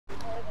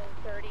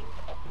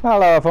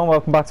Hello everyone,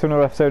 welcome back to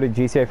another episode of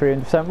GTA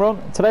 300%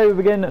 Run. Today we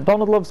begin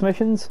Donald Love's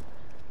missions.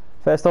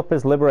 First up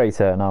is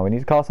Liberator. Now we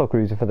need a cartel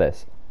cruiser for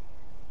this.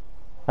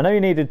 I know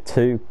you needed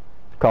 2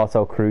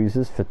 cartel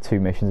cruisers for 2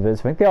 missions of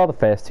this. I think they are the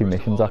first 2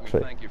 missions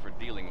actually.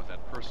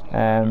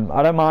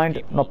 I don't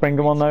mind not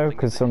bringing one though,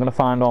 because I'm going to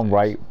find one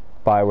right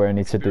by where I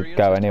need to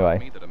go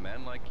anyway. That a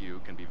man like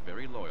you can be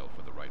very loyal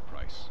for the right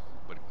price,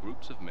 but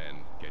groups of men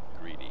get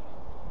greedy.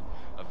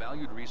 A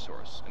valued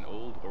resource, an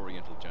old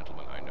Oriental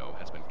gentleman I know,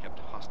 has been kept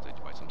hostage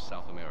by some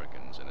South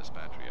Americans in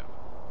Espatria.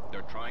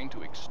 They're trying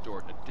to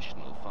extort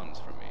additional funds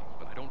from me,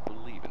 but I don't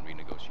believe in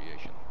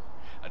renegotiation.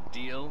 A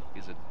deal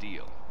is a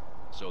deal,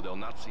 so they'll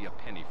not see a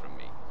penny from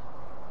me.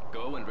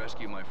 Go and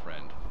rescue my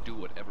friend. Do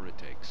whatever it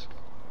takes.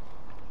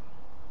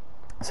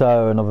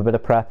 So another bit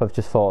of prep. I've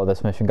just thought of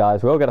this mission,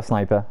 guys. We'll get a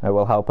sniper. It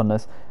will help on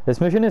this.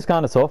 This mission is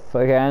kind of tough.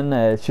 Again,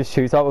 it's just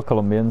shootout with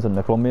Colombians, and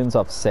the Colombians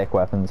have sick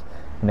weapons,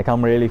 and they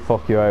can really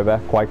fuck you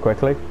over quite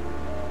quickly.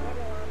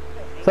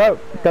 So,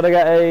 gotta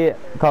get a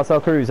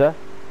cartel cruiser,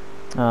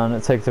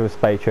 and take it to a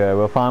Liberator.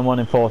 We'll find one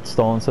in Fort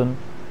Staunton.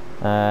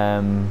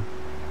 On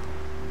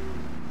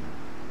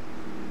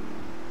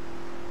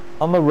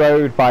the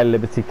road by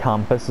Liberty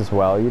Campus as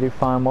well, you do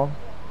find one.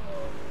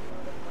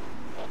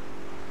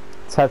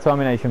 Let's head to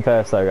ammunition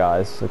first though,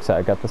 guys. Looks like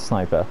I got the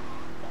sniper.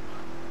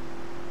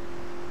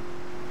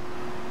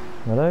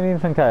 I don't even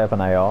think I have an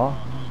AR.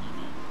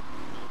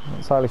 Not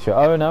entirely sure.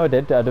 Oh no, I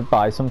did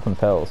buy some from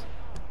Phil's.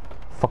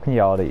 Fucking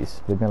yardies,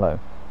 leave me alone.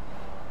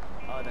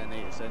 I don't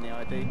need to send the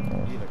ID.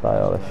 Buy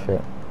all this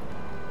shit.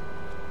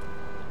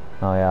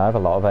 Oh yeah, I have a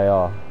lot of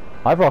AR.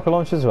 I have rocket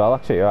launchers as well,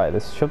 actually. Right,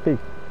 this should be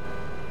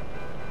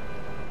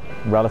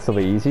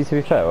relatively easy to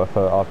be fair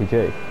for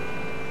RPG.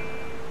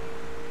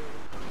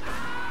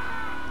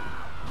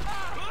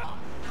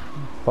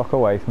 Fuck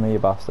away from me, you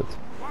bastards.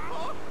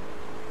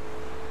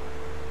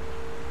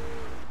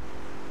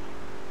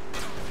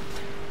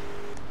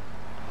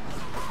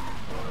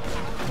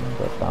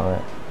 God damn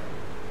it.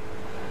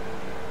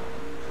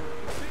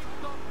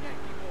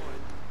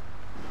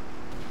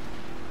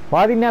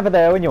 Why are they never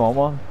there when you want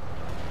one?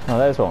 Oh,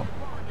 there's one.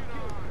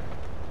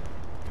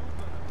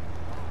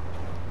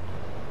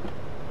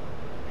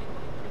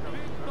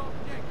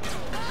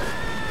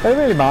 It doesn't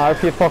really matter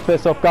if you fuck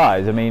this up,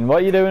 guys. I mean,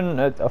 what are you doing?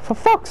 For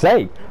fuck's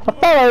sake! I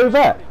fell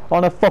over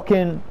on a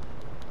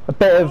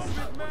bit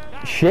of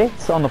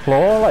shit on the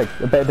floor, like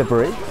a bit of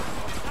debris.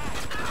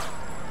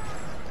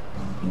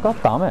 God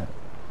damn it!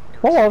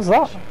 What was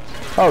that?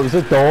 Oh, it was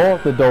the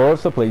door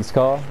of the police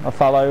car. I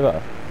fell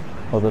over,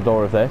 or the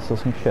door of this, or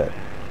some shit.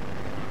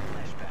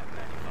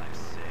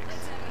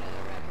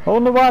 I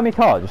wonder why my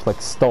car just like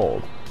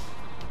stalled.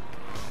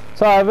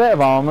 So I have a bit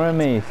of armour in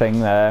me thing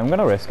there. I'm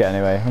gonna risk it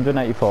anyway.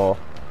 184.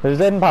 There's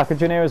a hidden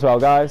package in here as well,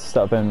 guys,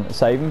 that I've been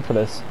saving for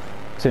this,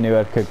 so I knew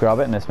I could grab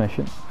it in this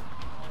mission.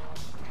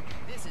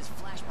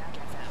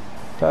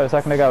 So a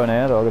second ago in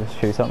here, they're all going to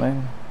shoot at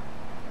me.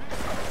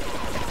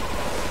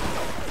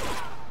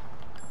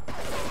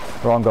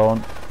 Wrong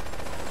gun.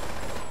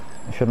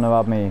 I shouldn't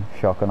have had me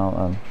shotgun out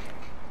then.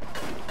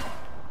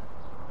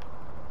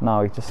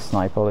 No, he just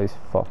snipe all these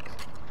fucks.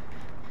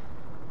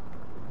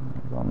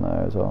 There's one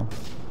there as well.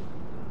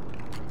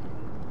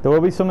 There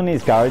will be some in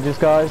these garages,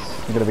 guys.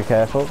 You've got to be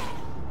careful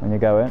when you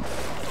go in.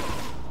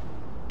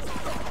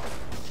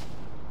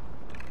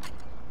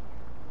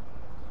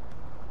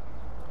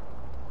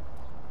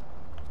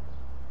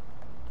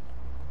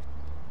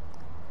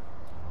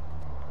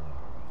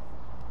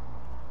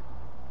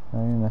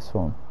 In this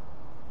one.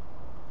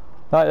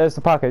 Right, there's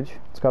the package.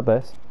 Let's grab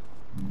this.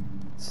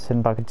 It's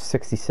in package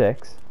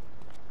 66.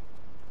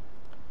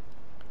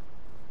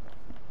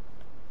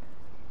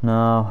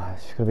 No,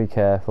 just gotta be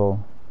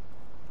careful.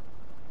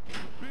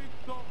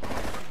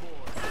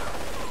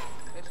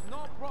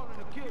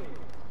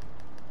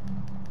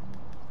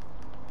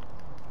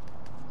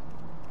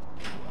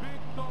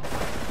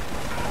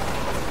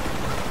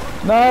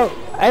 No!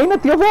 Aim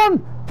at the other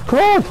one!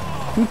 Claude!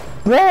 You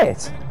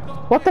great!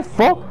 What the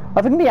fuck?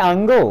 I think the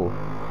angle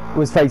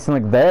was facing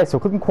like this, so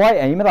I couldn't quite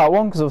aim at that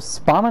one because I was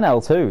spamming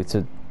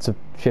L2 to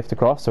shift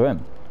across to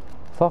him.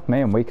 Fuck me,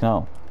 I'm weak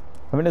now.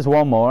 I think there's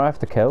one more I have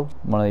to kill,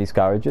 one of these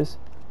garages.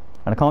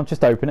 And I can't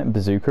just open it and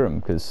bazooka him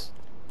because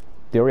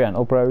the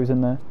Oriental bro's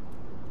in there.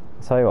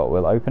 I'll tell you what,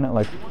 we'll open it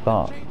like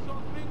that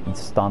and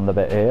stand a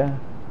bit here.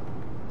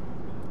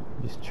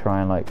 Just try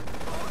and like...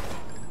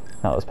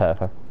 That was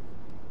perfect.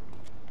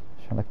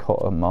 Trying to cut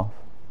them off.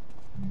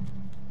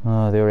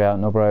 Oh, the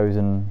Oriental bros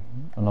and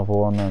another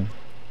one then.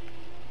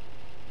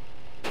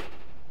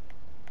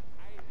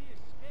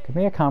 Give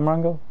me a camera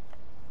angle.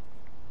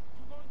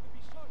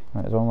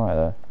 Right, there's one right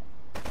there.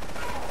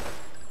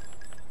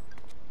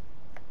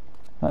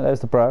 Right, there's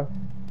the bro.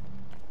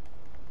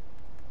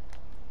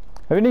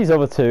 I think these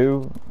other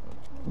 2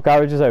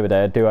 garages over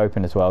there do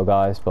open as well,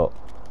 guys, but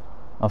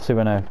obviously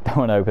we don't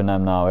want to open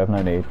them now, we have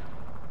no need.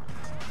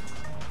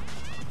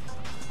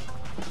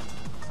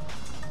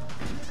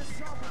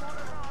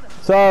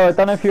 So, I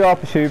don't know if you are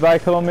pursued by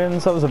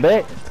Colombians. That was a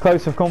bit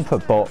close of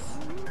comfort, but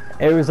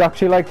It was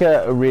actually like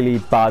a really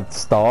bad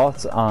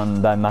start,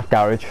 and then that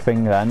garage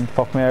thing then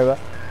fucked me over.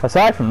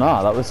 Aside from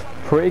that, that was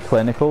pretty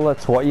clinical.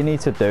 That's what you need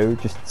to do.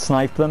 Just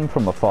snipe them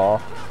from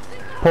afar.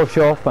 Push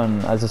up,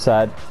 and as I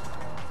said,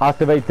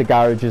 activate the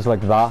garages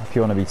like that if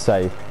you want to be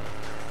safe.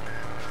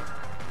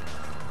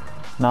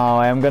 Now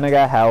I am going to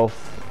get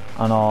health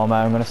and armor.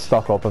 I'm going to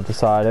stock up. I've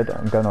decided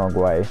I'm going the wrong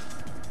way.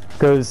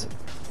 Because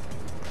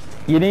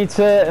you need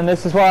to, and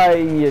this is why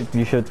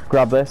you should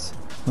grab this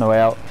on the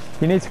way out.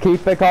 You need to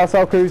keep the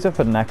cartel cruiser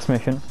for the next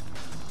mission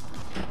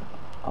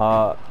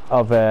of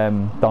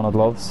Donald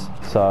Love's.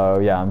 So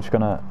yeah, I'm just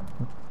gonna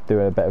do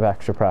a bit of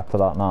extra prep for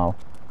that now.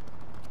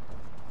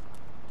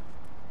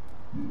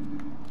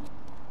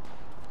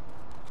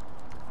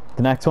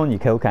 The next one, you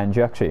kill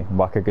Kenji actually,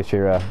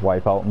 Wakagashira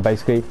wipeout, and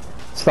basically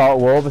start a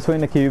war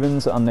between the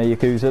Cubans and the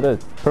Yakuza that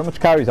pretty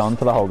much carries on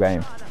for the whole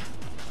game.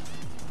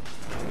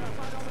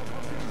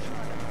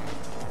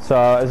 So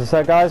as I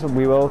said guys,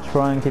 we will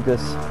try and keep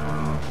this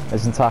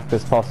as intact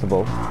as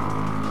possible.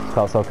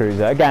 Cartel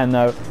Cruiser. Again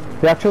though,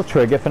 the actual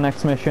trigger for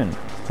next mission,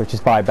 which is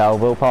by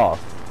Belleville Park,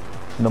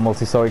 the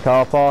multi-story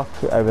car park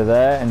over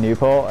there in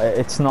Newport,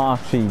 it's not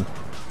actually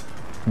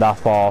that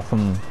far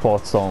from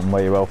Port Storm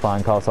where you will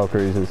find Cartel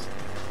Cruisers.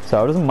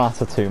 So it doesn't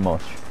matter too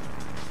much.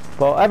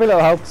 But every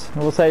little helps,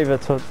 we'll save a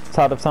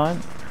tad of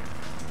time.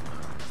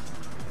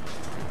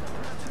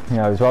 You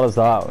know, as well as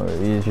that,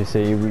 as you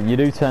see, you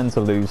do tend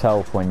to lose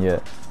health when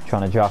you're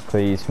trying to jack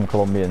these from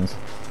Colombians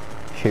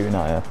shooting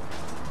at you.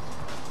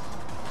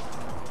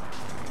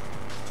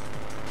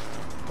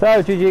 So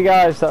GG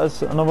guys, that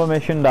was another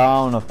mission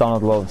down of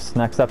Donald Love's.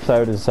 Next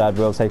episode, as I said,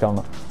 we'll take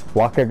on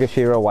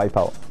Wakagashira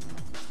Wipeout.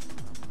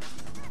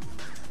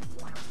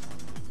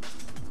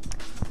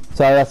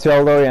 So that's the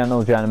old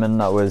Oriental gentleman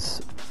that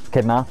was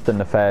kidnapped in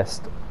the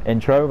first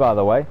intro, by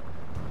the way.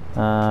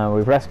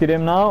 We've rescued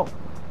him now.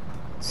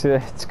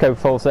 Let's go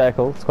full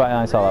circle. It's quite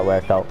nice how that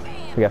worked out.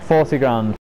 We get 40 grand.